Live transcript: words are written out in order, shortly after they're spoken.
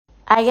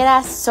I get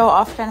asked so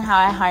often how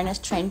I harness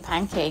train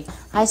Pancake.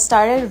 I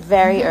started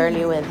very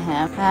early with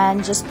him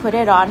and just put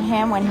it on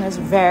him when he was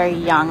very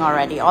young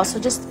already, also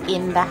just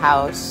in the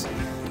house.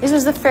 This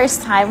was the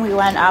first time we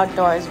went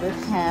outdoors with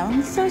him.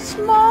 He's so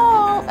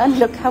small. And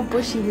look how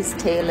bushy his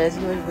tail is.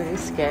 He was really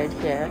scared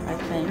here, I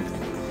think.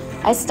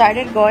 I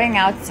started going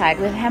outside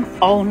with him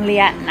only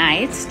at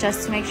night,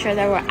 just to make sure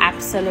there were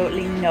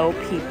absolutely no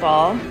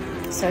people,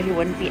 so he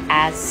wouldn't be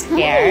as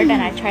scared.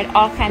 And I tried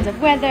all kinds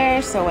of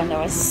weather, so when there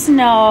was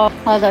snow,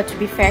 although to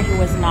be fair, he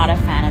was not a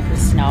fan of the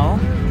snow.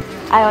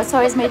 I also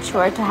always made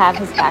sure to have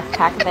his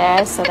backpack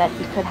there so that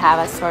he could have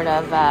a sort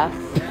of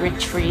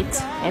retreat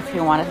if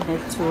he wanted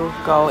it to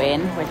go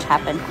in, which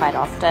happened quite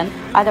often.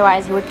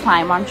 Otherwise, he would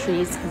climb on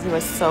trees because he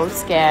was so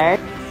scared.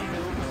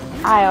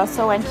 I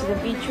also went to the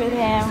beach with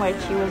him,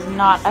 which he was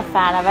not a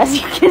fan of, as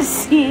you can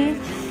see.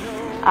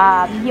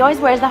 He always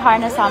wears the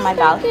harness on my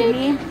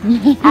balcony.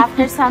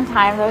 After some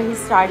time though, he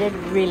started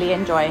really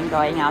enjoying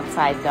going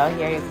outside though.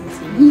 Here you can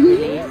see he's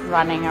really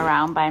running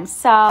around by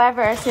himself.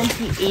 However, since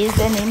he is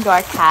an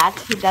indoor cat,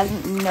 he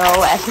doesn't know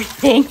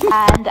everything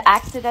and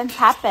accidents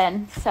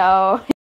happen. So